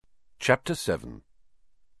Chapter 7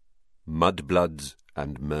 Mudbloods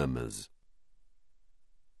and Murmurs.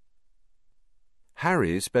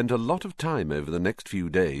 Harry spent a lot of time over the next few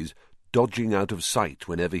days dodging out of sight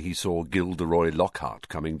whenever he saw Gilderoy Lockhart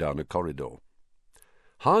coming down a corridor.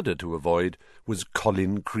 Harder to avoid was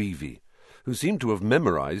Colin Creevey, who seemed to have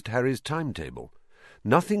memorized Harry's timetable.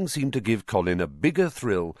 Nothing seemed to give Colin a bigger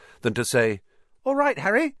thrill than to say, "All right,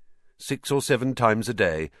 Harry," 6 or 7 times a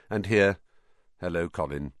day, and hear, "Hello,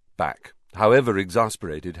 Colin," back, however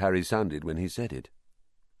exasperated Harry sounded when he said it.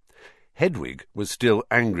 Hedwig was still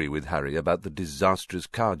angry with Harry about the disastrous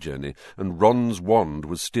car journey, and Ron's wand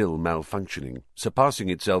was still malfunctioning, surpassing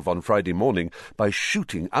itself on Friday morning by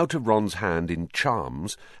shooting out of Ron's hand in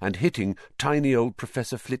charms and hitting tiny old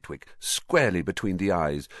Professor Flitwick squarely between the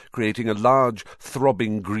eyes, creating a large,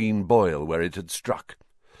 throbbing green boil where it had struck.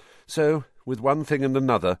 So, with one thing and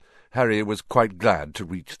another, Harry was quite glad to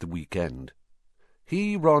reach the weekend.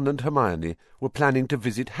 He, Ron, and Hermione were planning to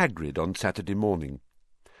visit Hagrid on Saturday morning.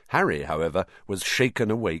 Harry, however, was shaken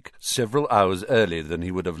awake several hours earlier than he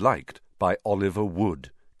would have liked by Oliver Wood,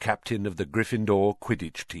 captain of the Gryffindor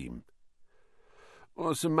Quidditch team.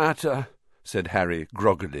 "What's the matter?" said Harry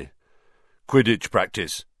groggily. "Quidditch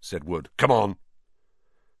practice," said Wood. "Come on."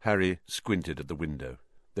 Harry squinted at the window.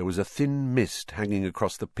 There was a thin mist hanging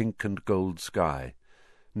across the pink and gold sky.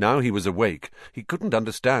 Now he was awake. He couldn't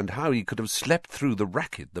understand how he could have slept through the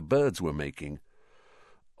racket the birds were making.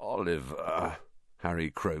 "Oliver," Harry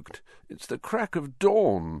croaked, "it's the crack of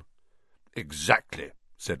dawn." "Exactly,"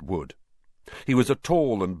 said Wood. He was a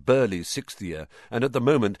tall and burly 6th year, and at the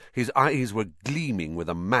moment his eyes were gleaming with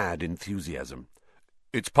a mad enthusiasm.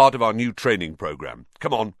 "It's part of our new training program.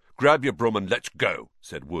 Come on, grab your broom and let's go,"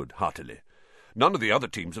 said Wood heartily. "None of the other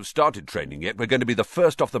teams have started training yet. We're going to be the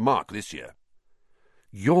first off the mark this year."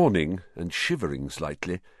 Yawning and shivering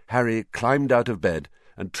slightly, Harry climbed out of bed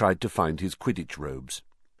and tried to find his Quidditch robes.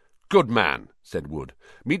 "Good man," said Wood.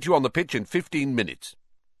 "Meet you on the pitch in 15 minutes.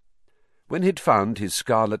 When he'd found his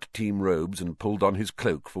scarlet team robes and pulled on his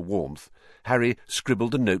cloak for warmth, Harry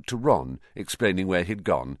scribbled a note to Ron, explaining where he'd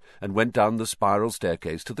gone, and went down the spiral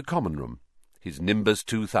staircase to the common room, his Nimbus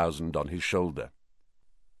 2000 on his shoulder.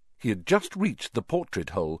 He had just reached the portrait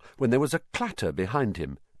hole when there was a clatter behind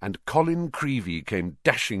him, and Colin Creevey came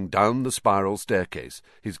dashing down the spiral staircase,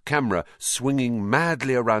 his camera swinging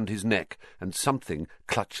madly around his neck and something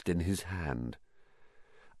clutched in his hand.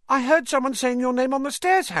 "I heard someone saying your name on the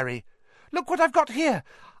stairs, Harry. Look what I've got here.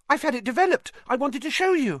 I've had it developed. I wanted to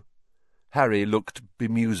show you." Harry looked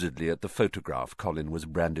bemusedly at the photograph Colin was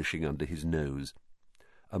brandishing under his nose.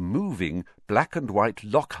 A moving black-and-white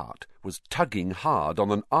Lockhart was tugging hard on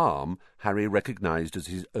an arm Harry recognized as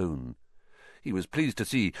his own. He was pleased to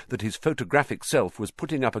see that his photographic self was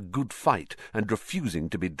putting up a good fight and refusing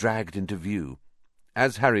to be dragged into view.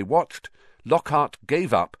 As Harry watched, Lockhart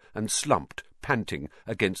gave up and slumped, panting,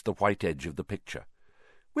 against the white edge of the picture.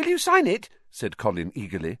 "Will you sign it?" said Colin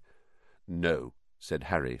eagerly. "No," said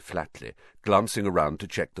Harry flatly, glancing around to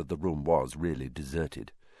check that the room was really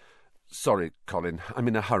deserted. "Sorry, Colin, I'm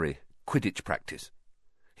in a hurry. Quidditch practice."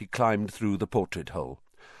 He climbed through the portrait hole.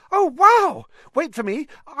 "Oh, wow! Wait for me.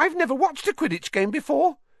 I've never watched a Quidditch game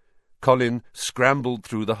before." Colin scrambled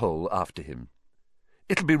through the hole after him.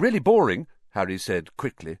 "It'll be really boring," Harry said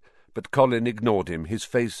quickly, but Colin ignored him, his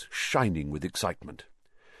face shining with excitement.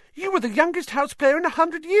 "You were the youngest house player in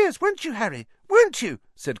 100 years, weren't you, Harry? Weren't you?"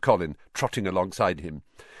 said Colin, trotting alongside him.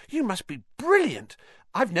 "You must be brilliant.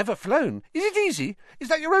 I've never flown. Is it easy? Is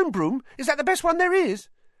that your own broom? Is that the best one there is?"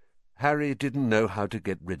 Harry didn't know how to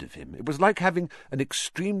get rid of him. It was like having an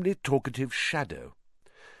extremely talkative shadow.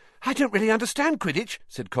 "I don't really understand Quidditch,"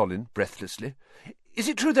 said Colin breathlessly. "Is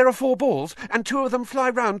it true there are 4 balls, and 2 of them fly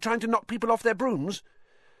round trying to knock people off their brooms?"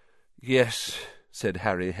 "Yes," said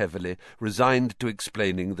Harry heavily, resigned to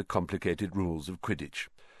explaining the complicated rules of Quidditch.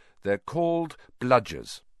 "They're called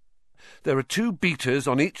bludgers. There are 2 beaters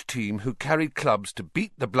on each team who carry clubs to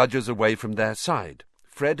beat the bludgers away from their side.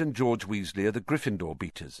 Fred and George Weasley are the Gryffindor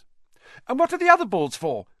beaters." "And what are the other balls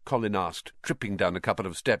for?" Colin asked, tripping down a couple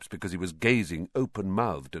of steps because he was gazing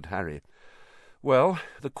open-mouthed at Harry. "Well,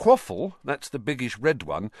 the quaffle, that's the biggish red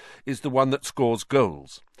one, is the one that scores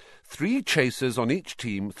goals. 3 chasers on each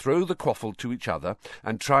team throw the quaffle to each other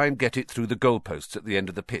and try and get it through the goalposts at the end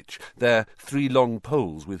of the pitch. They're 3 long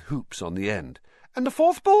poles with hoops on the end." "And the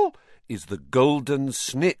 4th ball?" "Is the golden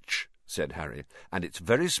snitch," said Harry, "and it's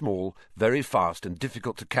very small, very fast and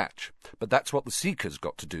difficult to catch. But that's what the Seeker's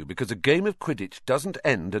got to do, because a game of Quidditch doesn't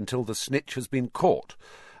end until the snitch has been caught,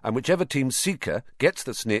 and whichever team's Seeker gets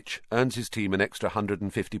the snitch earns his team an extra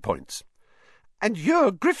 150 points. "And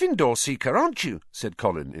you're Gryffindor Seeker, aren't you?" said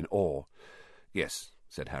Colin in awe. "Yes,"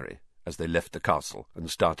 said Harry, as they left the castle and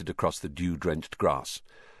started across the dew-drenched grass.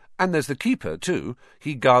 "And there's the keeper, too.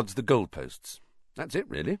 He guards the goalposts. That's it,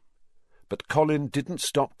 really." But Colin didn't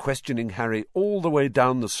stop questioning Harry all the way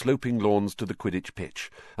down the sloping lawns to the Quidditch pitch,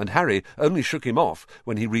 and Harry only shook him off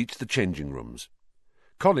when he reached the changing rooms.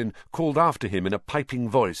 Colin called after him in a piping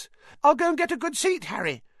voice, "I'll go and get a good seat,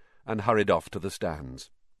 Harry," and hurried off to the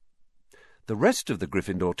stands. The rest of the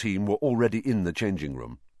Gryffindor team were already in the changing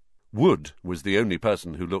room. Wood was the only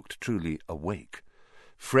person who looked truly awake.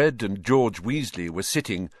 Fred and George Weasley were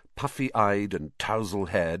sitting, puffy-eyed and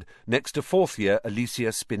tousle-haired, next to fourth-year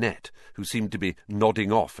Alicia Spinett, who seemed to be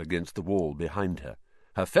nodding off against the wall behind her.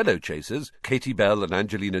 Her fellow chasers, Katie Bell and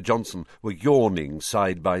Angelina Johnson, were yawning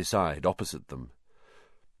side by side opposite them.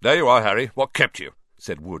 "There you are, Harry. What kept you?"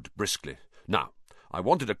 said Wood briskly. "Now, I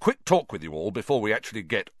wanted a quick talk with you all before we actually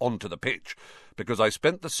get onto the pitch, because I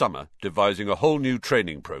spent the summer devising a whole new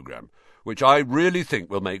training programme, which I really think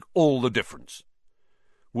will make all the difference."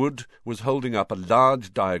 Wood was holding up a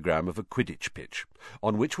large diagram of a Quidditch pitch,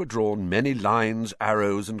 on which were drawn many lines,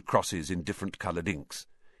 arrows, and crosses in different coloured inks.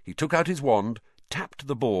 He took out his wand, tapped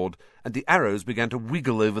the board, and the arrows began to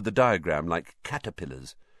wiggle over the diagram like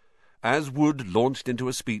caterpillars. As Wood launched into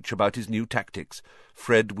a speech about his new tactics,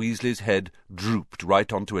 Fred Weasley's head drooped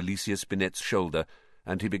right onto Alicia Spinett's shoulder,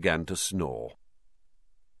 and he began to snore.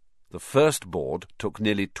 The first board took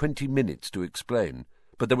nearly 20 minutes to explain,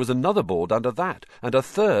 but there was another board under that, and a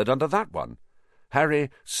third under that one. Harry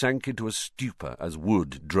sank into a stupor as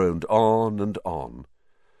Wood droned on and on.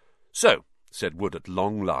 "So," said Wood at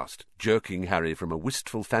long last, jerking Harry from a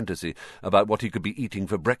wistful fantasy about what he could be eating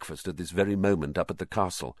for breakfast at this very moment up at the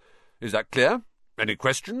castle, "is that clear? Any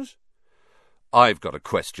questions?" "I've got a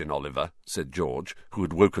question, Oliver," said George, who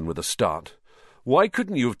had woken with a start. "Why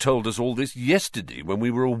couldn't you have told us all this yesterday when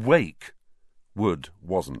we were awake?" Wood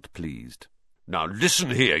wasn't pleased. "Now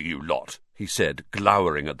listen here, you lot," he said,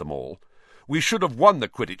 glowering at them all. "We should have won the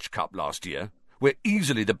Quidditch Cup last year. We're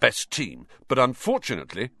easily the best team, but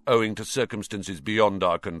unfortunately, owing to circumstances beyond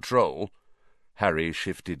our control—" Harry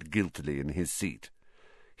shifted guiltily in his seat.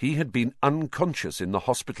 He had been unconscious in the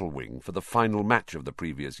hospital wing for the final match of the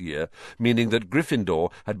previous year, meaning that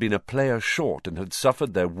Gryffindor had been a player short and had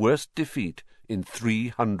suffered their worst defeat in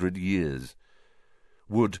 300 years.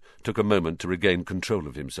 Wood took a moment to regain control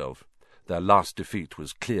of himself. Their last defeat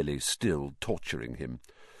was clearly still torturing him.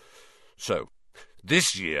 "So,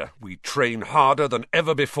 this year we train harder than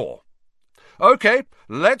ever before." "OK,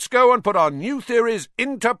 let's go and put our new theories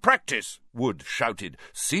into practice," Wood shouted,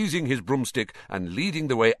 seizing his broomstick and leading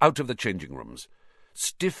the way out of the changing rooms.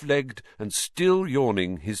 Stiff-legged and still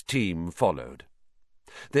yawning, his team followed.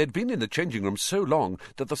 They had been in the changing room so long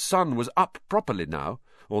that the sun was up properly now,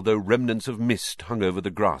 although remnants of mist hung over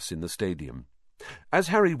the grass in the stadium. As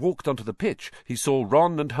Harry walked onto the pitch, he saw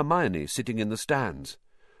Ron and Hermione sitting in the stands.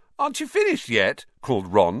 "Aren't you finished yet?"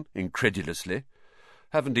 called Ron incredulously.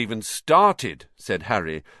 "Haven't even started," said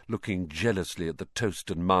Harry, looking jealously at the toast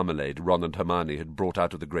and marmalade Ron and Hermione had brought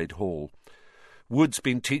out of the great hall. "Wood's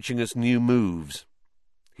been teaching us new moves."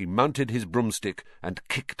 He mounted his broomstick and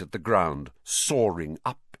kicked at the ground, soaring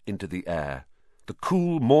up into the air. The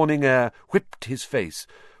cool morning air whipped his face,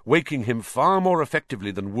 waking him far more effectively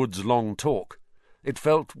than Wood's long talk. It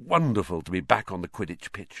felt wonderful to be back on the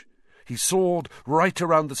Quidditch pitch. He soared right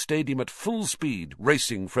around the stadium at full speed,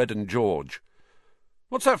 racing Fred and George.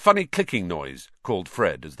 "What's that funny clicking noise?" called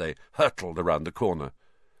Fred as they hurtled around the corner.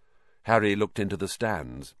 Harry looked into the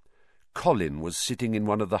stands. Colin was sitting in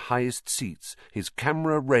one of the highest seats, his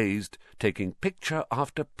camera raised, taking picture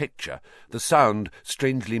after picture, the sound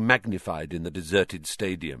strangely magnified in the deserted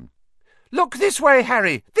stadium. "Look this way,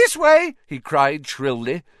 Harry! This way!" he cried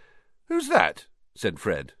shrilly. "Who's that?" said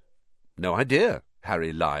Fred. "No idea,"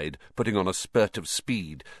 Harry lied, putting on a spurt of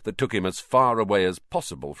speed that took him as far away as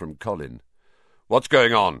possible from Colin. "What's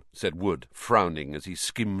going on?" said Wood, frowning as he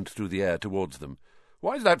skimmed through the air towards them.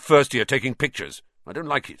 "Why is that first year taking pictures? I don't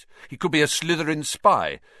like it. He could be a Slytherin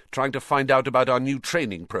spy, trying to find out about our new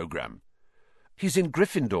training programme." "He's in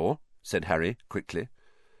Gryffindor," said Harry quickly.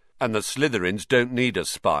 "And the Slytherins don't need a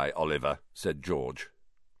spy, Oliver," said George.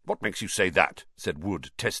 "What makes you say that?" said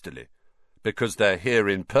Wood testily. "Because they're here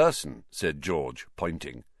in person," said George,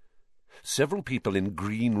 pointing. Several people in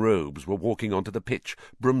green robes were walking onto the pitch,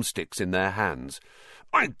 broomsticks in their hands.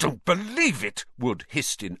 "I don't believe it!" Wood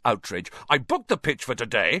hissed in outrage. "I booked the pitch for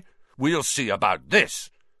today. We'll see about this."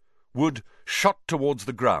 Wood shot towards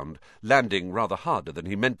the ground, landing rather harder than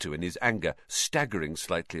he meant to in his anger, staggering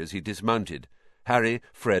slightly as he dismounted. Harry,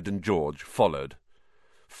 Fred and George followed.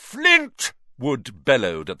 "Flint!" Wood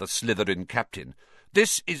bellowed at the Slytherin captain.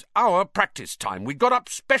 "This is our practice time. We got up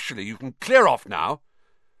specially. You can clear off now."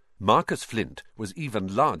 Marcus Flint was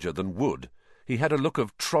even larger than Wood. He had a look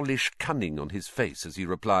of trollish cunning on his face as he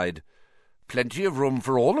replied, "Plenty of room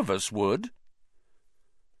for all of us, Wood."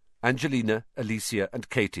 Angelina, Alicia,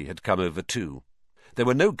 and Katy had come over too. There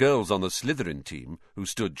were no girls on the Slytherin team, who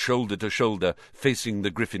stood shoulder to shoulder, facing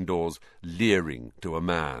the Gryffindors, leering to a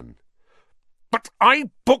man. "But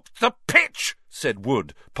I booked the pitch," said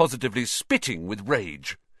Wood, positively spitting with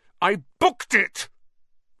rage. "I booked it."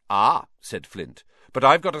 "Ah," said Flint, "but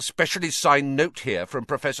I've got a specially signed note here from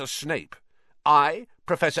Professor Snape. I,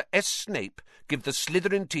 Professor S. Snape, give the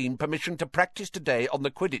Slytherin team permission to practice today on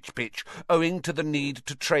the Quidditch pitch, owing to the need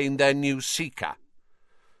to train their new seeker."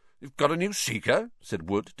 "You've got a new seeker?" said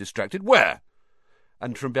Wood, distracted. "Where?"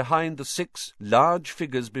 And from behind the 6 large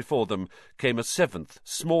figures before them came a 7th,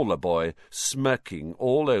 smaller boy, smirking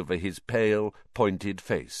all over his pale, pointed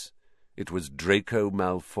face. It was Draco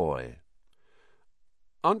Malfoy.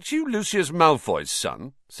 "Aren't you Lucius Malfoy's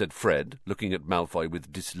son?" said Fred, looking at Malfoy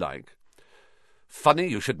with dislike. "Funny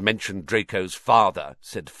you should mention Draco's father,"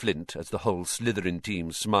 said Flint, as the whole Slytherin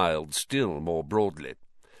team smiled still more broadly.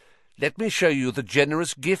 "Let me show you the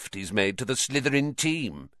generous gift he's made to the Slytherin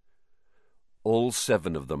team." All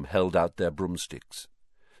 7 of them held out their broomsticks.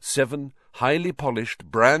 7 highly polished,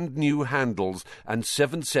 brand-new handles and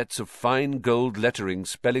 7 sets of fine gold lettering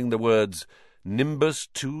spelling the words Nimbus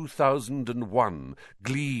 2001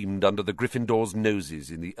 gleamed under the Gryffindors'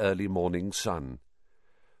 noses in the early morning sun.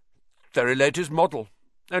 "Very latest model.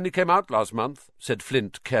 Only came out last month," said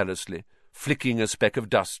Flint carelessly, flicking a speck of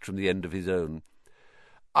dust from the end of his own.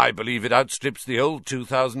 "I believe it outstrips the old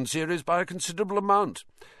 2000 series by a considerable amount.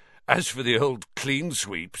 As for the old clean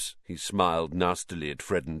sweeps," he smiled nastily at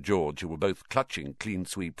Fred and George, who were both clutching clean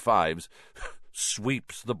sweep 5s,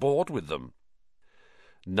 "sweeps the board with them."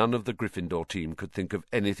 None of the Gryffindor team could think of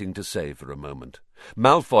anything to say for a moment.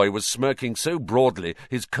 Malfoy was smirking so broadly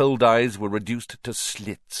his cold eyes were reduced to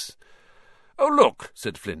slits. "Oh, look,"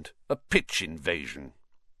 said Flint, "a pitch invasion."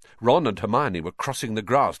 Ron and Hermione were crossing the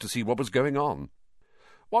grass to see what was going on.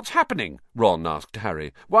 "What's happening?" Ron asked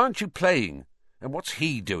Harry. "Why aren't you playing? And what's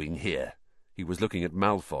he doing here?" He was looking at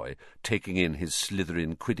Malfoy, taking in his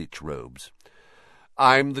Slytherin Quidditch robes.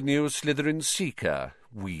 "I'm the new Slytherin seeker,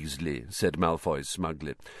 Weasley," said Malfoy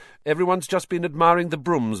smugly. "Everyone's just been admiring the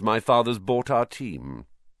brooms my father's bought our team."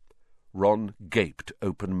 Ron gaped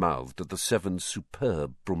open-mouthed at the 7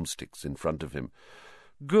 superb broomsticks in front of him.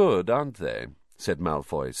 "Good, aren't they?" said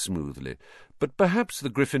Malfoy smoothly. "But perhaps the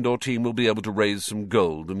Gryffindor team will be able to raise some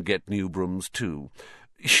gold and get new brooms too.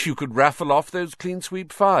 You could raffle off those clean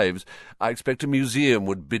sweep 5s. I expect a museum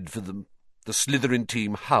would bid for them." The Slytherin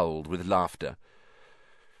team howled with laughter.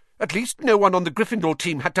 "At least no one on the Gryffindor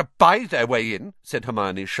team had to buy their way in," said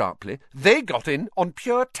Hermione sharply. "They got in on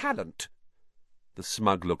pure talent." The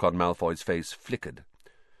smug look on Malfoy's face flickered.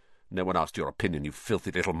 "No one asked your opinion, you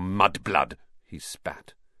filthy little mudblood," he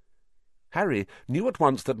spat. Harry knew at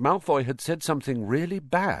once that Malfoy had said something really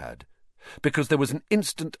bad, because there was an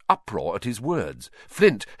instant uproar at his words.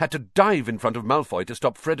 Flint had to dive in front of Malfoy to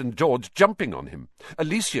stop Fred and George jumping on him.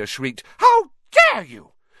 Alicia shrieked, "How dare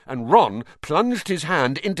you!" and Ron plunged his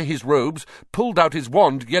hand into his robes, pulled out his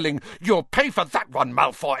wand, yelling, "You'll pay for that one,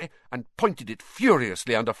 Malfoy!" and pointed it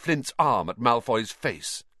furiously under Flint's arm at Malfoy's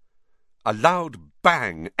face. A loud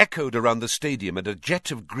bang echoed around the stadium, and a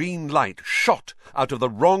jet of green light shot out of the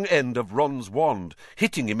wrong end of Ron's wand,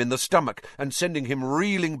 hitting him in the stomach and sending him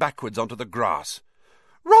reeling backwards onto the grass.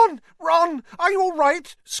 "Ron! Ron! Are you all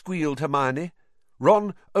right?" squealed Hermione.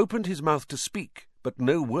 Ron opened his mouth to speak, but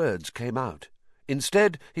no words came out.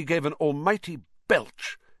 Instead, he gave an almighty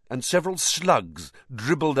belch, and several slugs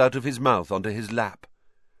dribbled out of his mouth onto his lap.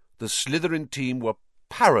 The Slytherin team were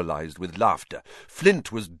paralysed with laughter.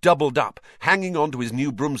 Flint was doubled up, hanging on to his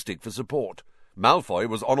new broomstick for support. Malfoy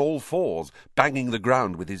was on all fours, banging the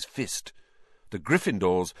ground with his fist. The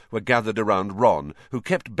Gryffindors were gathered around Ron, who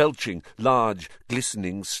kept belching large,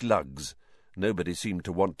 glistening slugs. Nobody seemed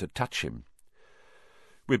to want to touch him.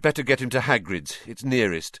 "We'd better get him to Hagrid's. It's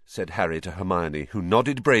nearest," said Harry to Hermione, who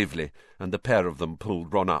nodded bravely, and the pair of them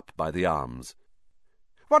pulled Ron up by the arms.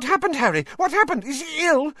 "What happened, Harry? What happened? Is he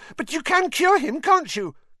ill? But you can cure him, can't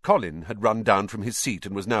you?" Colin had run down from his seat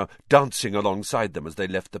and was now dancing alongside them as they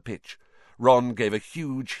left the pitch. Ron gave a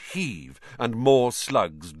huge heave, and more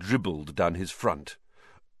slugs dribbled down his front.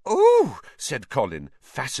 "Ooh!" said Colin,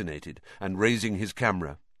 fascinated, and raising his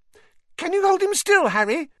camera. "Can you hold him still,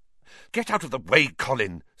 Harry?" "Get out of the way,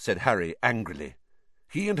 Colin," said Harry angrily.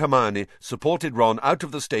 He and Hermione supported Ron out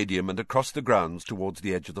of the stadium and across the grounds towards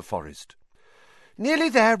the edge of the forest. "Nearly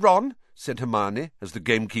there, Ron," said Hermione, as the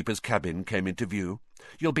gamekeeper's cabin came into view.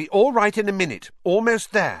 "You'll be all right in a minute.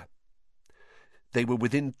 Almost there." They were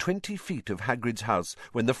within 20 feet of Hagrid's house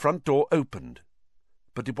when the front door opened.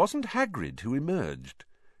 But it wasn't Hagrid who emerged.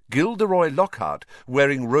 Gilderoy Lockhart,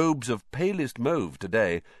 wearing robes of palest mauve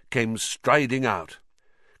today, came striding out.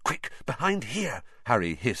 "Quick, behind here!"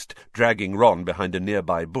 Harry hissed, dragging Ron behind a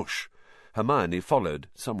nearby bush. Hermione followed,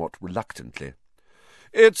 somewhat reluctantly.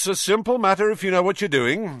 "It's a simple matter if you know what you're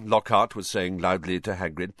doing," Lockhart was saying loudly to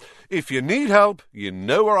Hagrid. "If you need help, you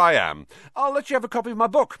know where I am. I'll let you have a copy of my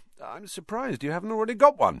book. I'm surprised you haven't already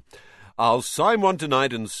got one. I'll sign one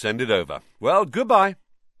tonight and send it over. Well, goodbye."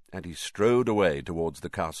 And he strode away towards the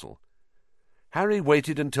castle. Harry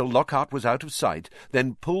waited until Lockhart was out of sight,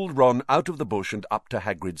 then pulled Ron out of the bush and up to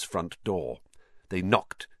Hagrid's front door. They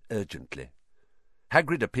knocked urgently.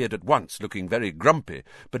 Hagrid appeared at once, looking very grumpy,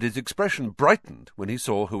 but his expression brightened when he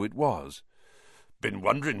saw who it was. "Been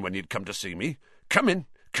wondering when you'd come to see me. Come in,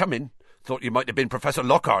 come in. Thought you might have been Professor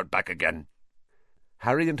Lockhart back again."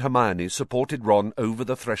 Harry and Hermione supported Ron over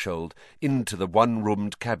the threshold into the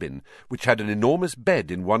one-roomed cabin, which had an enormous bed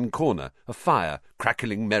in one corner, a fire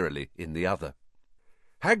crackling merrily in the other.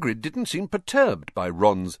 Hagrid didn't seem perturbed by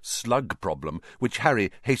Ron's slug problem, which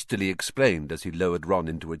Harry hastily explained as he lowered Ron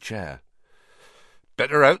into a chair.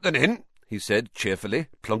 "Better out than in," he said cheerfully,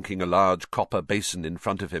 plonking a large copper basin in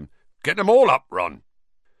front of him. "Get them all up, Ron."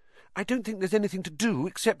 "I don't think there's anything to do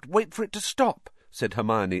except wait for it to stop," said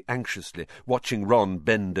Hermione anxiously, watching Ron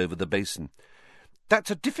bend over the basin.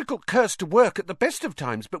 "That's a difficult curse to work at the best of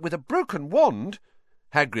times, but with a broken wand—"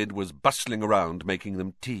 Hagrid was bustling around making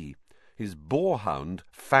them tea. His boarhound,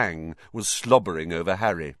 Fang, was slobbering over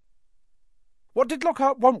Harry. "What did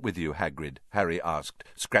Lockhart want with you, Hagrid?" Harry asked,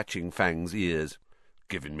 scratching Fang's ears.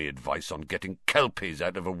 "Giving me advice on getting kelpies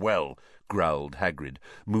out of a well," growled Hagrid,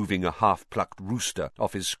 moving a half-plucked rooster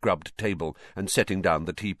off his scrubbed table and setting down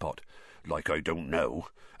the teapot. "Like I don't know.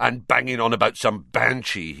 And banging on about some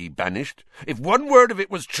banshee he banished. If one word of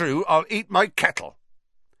it was true, I'll eat my kettle."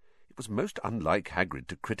 It was most unlike Hagrid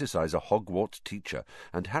to criticise a Hogwarts teacher,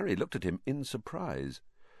 and Harry looked at him in surprise.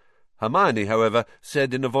 Hermione, however,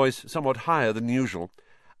 said in a voice somewhat higher than usual,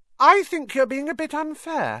 "I think you're being a bit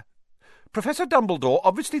unfair. Professor Dumbledore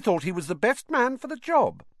obviously thought he was the best man for the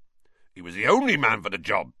job." "He was the only man for the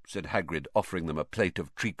job," said Hagrid, offering them a plate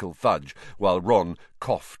of treacle fudge, while Ron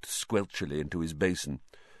coughed squelchily into his basin.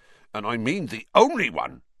 "And I mean the only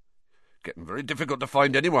one. Getting very difficult to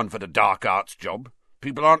find anyone for the dark arts job.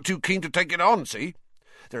 People aren't too keen to take it on, see?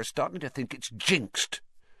 They're starting to think it's jinxed.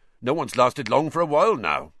 No one's lasted long for a while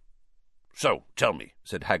now." "So, tell me,"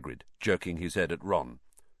 said Hagrid, jerking his head at Ron.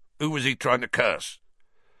 "Who was he trying to curse?"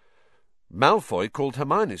 "Malfoy called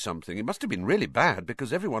Hermione something. It must have been really bad,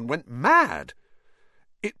 because everyone went mad."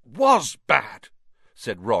 "It was bad,"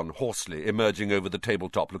 said Ron hoarsely, emerging over the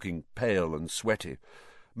tabletop looking pale and sweaty.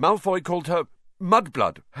 "Malfoy called her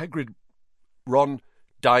Mudblood, Hagrid—" Ron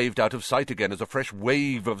dived out of sight again as a fresh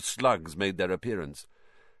wave of slugs made their appearance.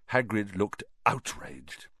 Hagrid looked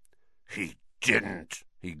outraged. "He didn't,"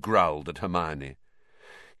 he growled at Hermione.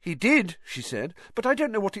 "He did," she said, "but I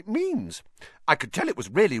don't know what it means. I could tell it was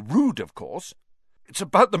really rude, of course." "It's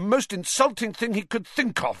about the most insulting thing he could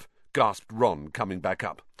think of," gasped Ron, coming back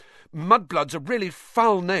up. "Mudblood's a really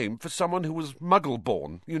foul name for someone who was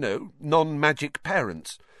Muggle-born, you know, non-magic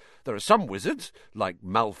parents. There are some wizards, like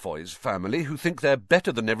Malfoy's family, who think they're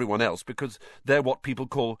better than everyone else because they're what people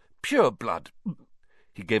call pure blood."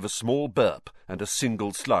 He gave a small burp, and a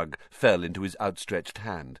single slug fell into his outstretched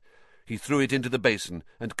hand. He threw it into the basin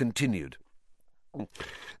and continued.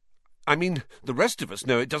 "I mean, the rest of us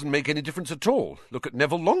know it doesn't make any difference at all. Look at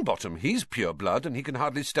Neville Longbottom. He's pure blood, and he can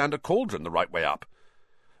hardly stand a cauldron the right way up."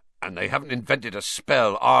 "And they haven't invented a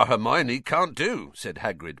spell our Hermione can't do," said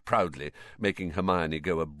Hagrid proudly, making Hermione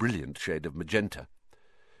go a brilliant shade of magenta.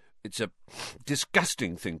 "It's a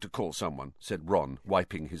disgusting thing to call someone," said Ron,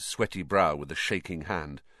 wiping his sweaty brow with a shaking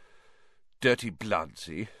hand. "Dirty blood,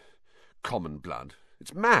 see? Common blood.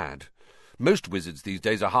 It's mad. Most wizards these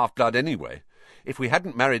days are half-blood anyway. If we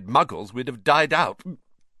hadn't married Muggles, we'd have died out."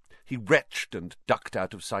 He retched and ducked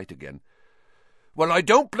out of sight again. "Well, I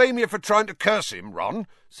don't blame you for trying to curse him, Ron,"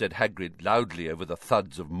 said Hagrid loudly over the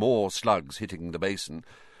thuds of more slugs hitting the basin.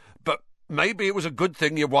 "But maybe it was a good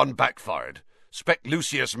thing your one backfired. 'Spect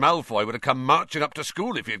Lucius Malfoy would have come marching up to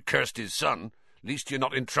school if you'd cursed his son. Least you're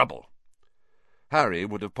not in trouble." Harry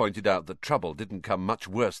would have pointed out that trouble didn't come much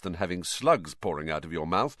worse than having slugs pouring out of your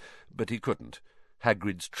mouth, but he couldn't.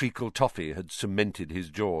 Hagrid's treacle toffee had cemented his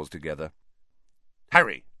jaws together.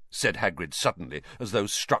 "Harry," said Hagrid suddenly, as though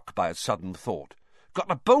struck by a sudden thought,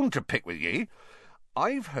 "got a bone to pick with ye.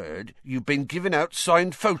 I've heard you've been giving out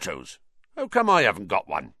signed photos. How come I haven't got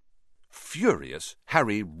one?" Furious,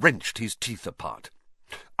 Harry wrenched his teeth apart.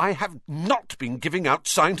 "I have not been giving out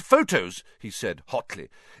signed photos," he said hotly.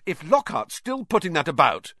 "If Lockhart's still putting that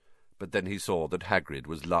about—" But then he saw that Hagrid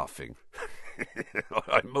was laughing.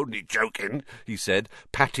 "I'm only joking," he said,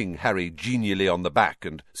 patting Harry genially on the back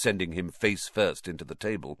and sending him face first into the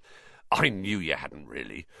table. "I knew you hadn't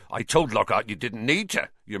really. I told Lockhart you didn't need to.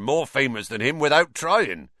 You're more famous than him without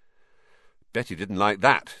trying." "Bet he didn't like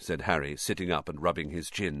that," said Harry, sitting up and rubbing his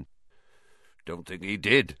chin. "Don't think he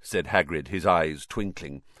did," said Hagrid, his eyes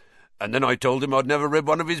twinkling. "And then I told him I'd never read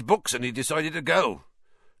one of his books, and he decided to go.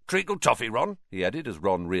 Treacle toffee, Ron?" he added as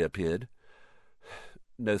Ron reappeared.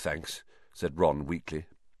 "No thanks," said Ron weakly.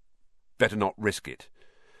 "Better not risk it."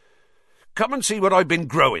 "Come and see what I've been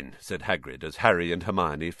growing," said Hagrid as Harry and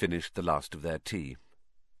Hermione finished the last of their tea.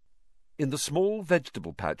 In the small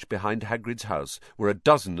vegetable patch behind Hagrid's house were a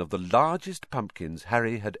dozen of the largest pumpkins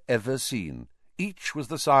Harry had ever seen. Each was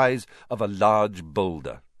the size of a large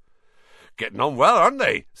boulder. "Getting on well, aren't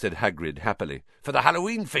they?" said Hagrid happily. "For the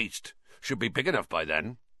Halloween feast. Should be big enough by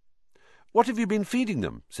then." "What have you been feeding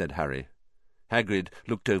them?" said Harry. Hagrid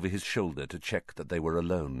looked over his shoulder to check that they were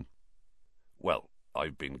alone. "Well,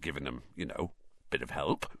 I've been giving them, bit of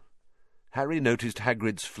help." Harry noticed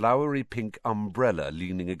Hagrid's flowery pink umbrella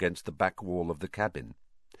leaning against the back wall of the cabin.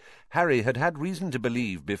 Harry had had reason to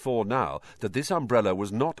believe before now that this umbrella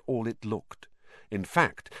was not all it looked. In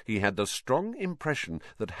fact, he had the strong impression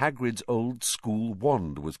that Hagrid's old school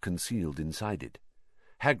wand was concealed inside it.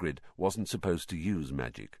 Hagrid wasn't supposed to use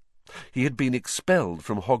magic. He had been expelled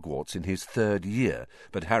from Hogwarts in his 3rd year,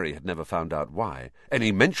 but Harry had never found out why.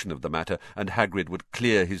 Any mention of the matter, and Hagrid would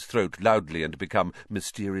clear his throat loudly and become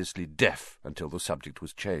mysteriously deaf until the subject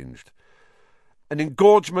was changed. "An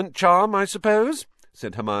engorgement charm, I suppose?"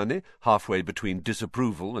 said Hermione, halfway between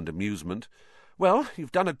disapproval and amusement. "Well,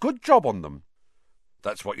 you've done a good job on them."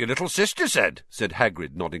 "That's what your little sister said," said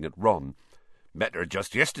Hagrid, nodding at Ron. "Met her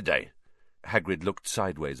just yesterday." Hagrid looked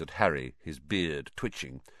sideways at Harry, his beard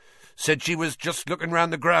twitching. "Said she was just looking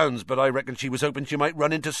round the grounds, but I reckon she was hoping she might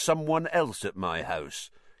run into someone else at my house."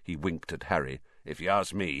 He winked at Harry. "If you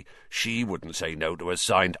ask me, she wouldn't say no to a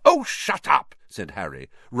signed—" "Oh, shut up!" said Harry.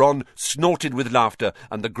 Ron snorted with laughter,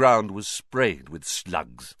 and the ground was sprayed with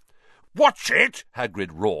slugs. "Watch it!" Hagrid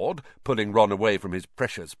roared, pulling Ron away from his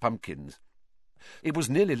precious pumpkins. It was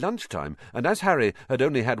nearly lunchtime, and as Harry had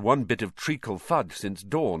only had one bit of treacle fudge since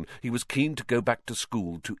dawn, he was keen to go back to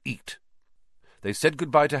school to eat. They said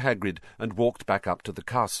goodbye to Hagrid and walked back up to the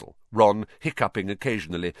castle, Ron hiccuping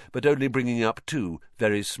occasionally, but only bringing up 2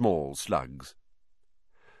 very small slugs.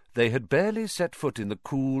 They had barely set foot in the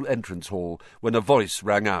cool entrance hall when a voice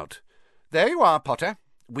rang out. "There you are, Potter.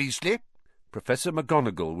 Weasley." Professor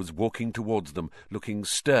McGonagall was walking towards them, looking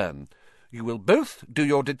stern. "You will both do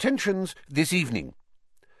your detentions this evening."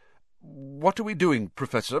 "What are we doing,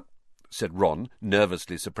 Professor?" said Ron,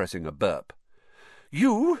 nervously suppressing a burp.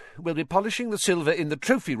 "You will be polishing the silver in the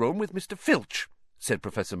trophy room with Mr. Filch," said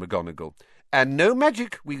Professor McGonagall. "And no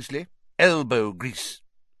magic, Weasley. Elbow grease."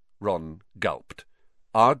 Ron gulped.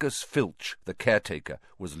 Argus Filch, the caretaker,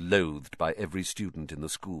 was loathed by every student in the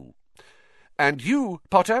school. "And you,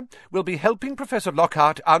 Potter, will be helping Professor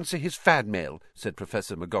Lockhart answer his fan mail," said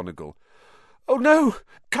Professor McGonagall. "Oh, no!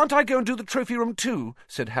 Can't I go and do the trophy room too?"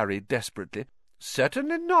 said Harry desperately.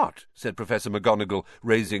 "Certainly not," said Professor McGonagall,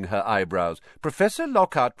 raising her eyebrows. "Professor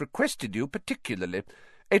Lockhart requested you particularly.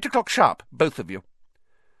 8 o'clock sharp, both of you."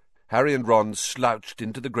 Harry and Ron slouched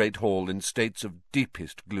into the great hall in states of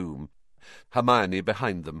deepest gloom, Hermione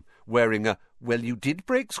behind them, wearing a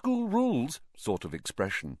 "well-you-did-break-school rules" sort of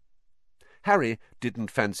expression. Harry didn't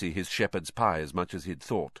fancy his shepherd's pie as much as he'd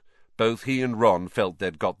thought. Both he and Ron felt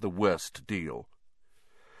they'd got the worst deal.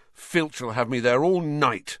 "Filch'll have me there all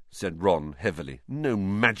night," said Ron heavily. "No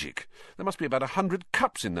magic. There must be about 100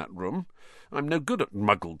 cups in that room. I'm no good at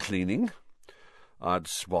muggle cleaning." "I'd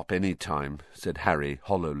swap any time," said Harry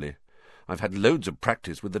hollowly. "I've had loads of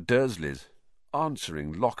practice with the Dursleys.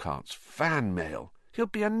 Answering Lockhart's fan mail. He'll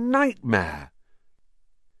be a nightmare."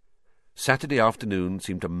 Saturday afternoon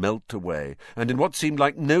seemed to melt away, and in what seemed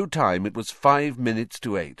like no time it was 5 minutes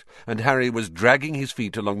to 8, and Harry was dragging his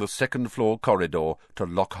feet along the second-floor corridor to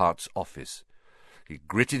Lockhart's office. He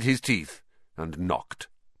gritted his teeth and knocked.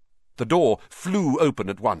 The door flew open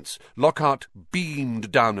at once. Lockhart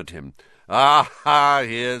beamed down at him. "Ah,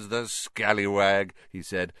 here's the scallywag," he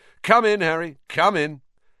said. "Come in, Harry, come in."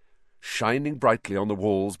 Shining brightly on the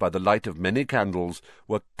walls by the light of many candles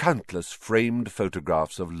were countless framed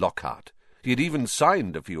photographs of Lockhart. He had even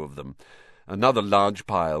signed a few of them. Another large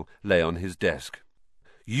pile lay on his desk.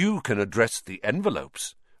 "You can address the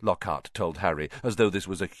envelopes," Lockhart told Harry, as though this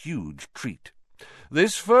was a huge treat.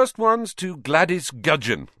 "This first one's to Gladys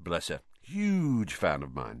Gudgeon, bless her. huge fan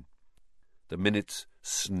of mine." The minutes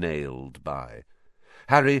snailed by.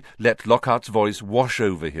 Harry let Lockhart's voice wash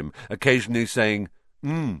over him, occasionally saying,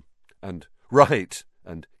 and "right,"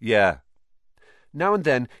 and "yeah." Now and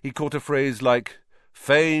then he caught a phrase like,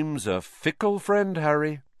 "Fame's a fickle friend,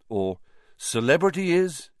 Harry," or "Celebrity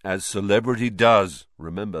is as celebrity does,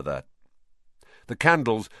 remember that." The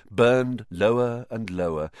candles burned lower and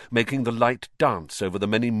lower, making the light dance over the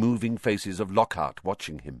many moving faces of Lockhart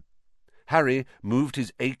watching him. Harry moved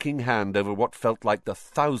his aching hand over what felt like the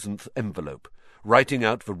 1,000th envelope, writing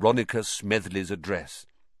out Veronica Smedley's address.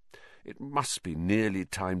 It must be nearly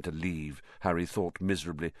time to leave, Harry thought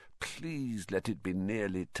miserably. Please let it be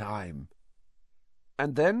nearly time.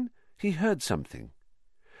 And then he heard something.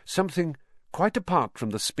 Something quite apart from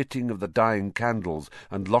the spitting of the dying candles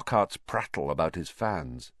and Lockhart's prattle about his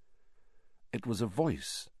fans. It was a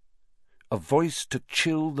voice to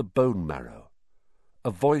chill the bone marrow,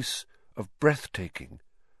 a voice of breathtaking,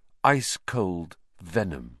 ice-cold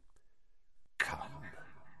venom. "Come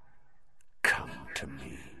to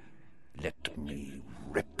me. Let me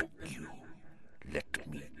rip you. Let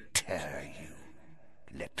me tear you.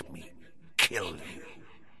 Let me kill you."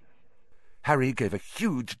 Harry gave a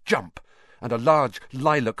huge jump, and a large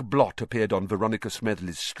lilac blot appeared on Veronica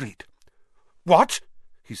Smedley's street. "What?"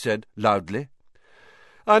 he said loudly.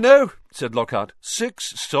 "I know," said Lockhart.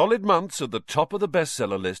 6 solid months at the top of the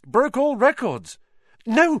bestseller list. Broke all records."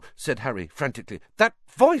 "No," said Harry frantically. "That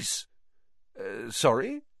voice."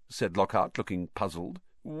 Sorry?" said Lockhart, looking puzzled.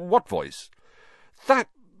 "What voice?" That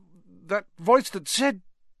voice that said...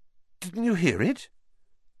 Didn't you hear it?"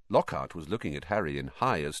 Lockhart was looking at Harry in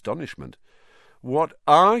high astonishment. "What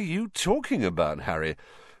are you talking about, Harry?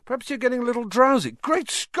 Perhaps you're getting a little drowsy. Great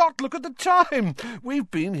Scott, look at the time! We've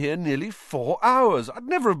been here nearly 4 hours. I'd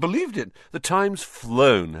never have believed it. The time's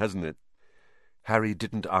flown, hasn't it?" Harry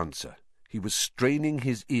didn't answer. He was straining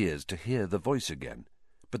his ears to hear the voice again.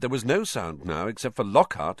 But there was no sound now except for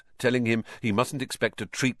Lockhart telling him he mustn't expect a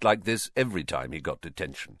treat like this every time he got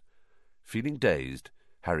detention. Feeling dazed,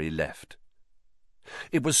 Harry left.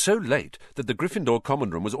 It was so late that the Gryffindor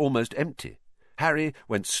common room was almost empty. Harry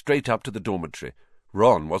went straight up to the dormitory.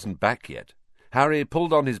 Ron wasn't back yet. Harry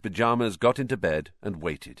pulled on his pyjamas, got into bed, and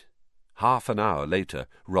waited. Half an hour later,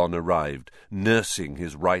 Ron arrived, nursing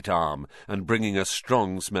his right arm and bringing a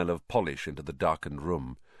strong smell of polish into the darkened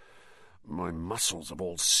room. "My muscles have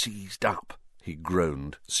all seized up," he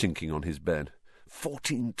groaned, sinking on his bed.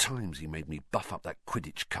 14 times he made me buff up that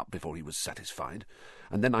Quidditch cup before he was satisfied.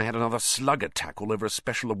 And then I had another slug attack all over a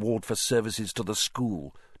special award for services to the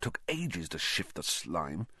school. Took ages to shift the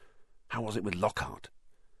slime. How was it with Lockhart?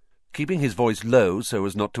 Keeping his voice low so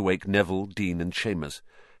as not to wake Neville, Dean, and Seamus,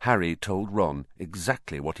 Harry told Ron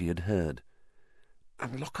exactly what he had heard.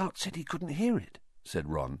 "And Lockhart said he couldn't hear it," said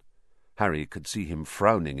Ron. Harry could see him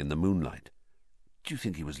frowning in the moonlight. "Do you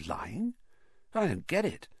think he was lying? I don't get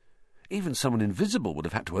it. Even someone invisible would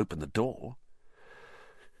have had to open the door."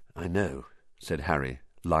 "I know," said Harry,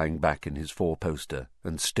 lying back in his 4-poster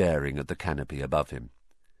and staring at the canopy above him.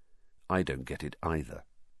 "I don't get it either."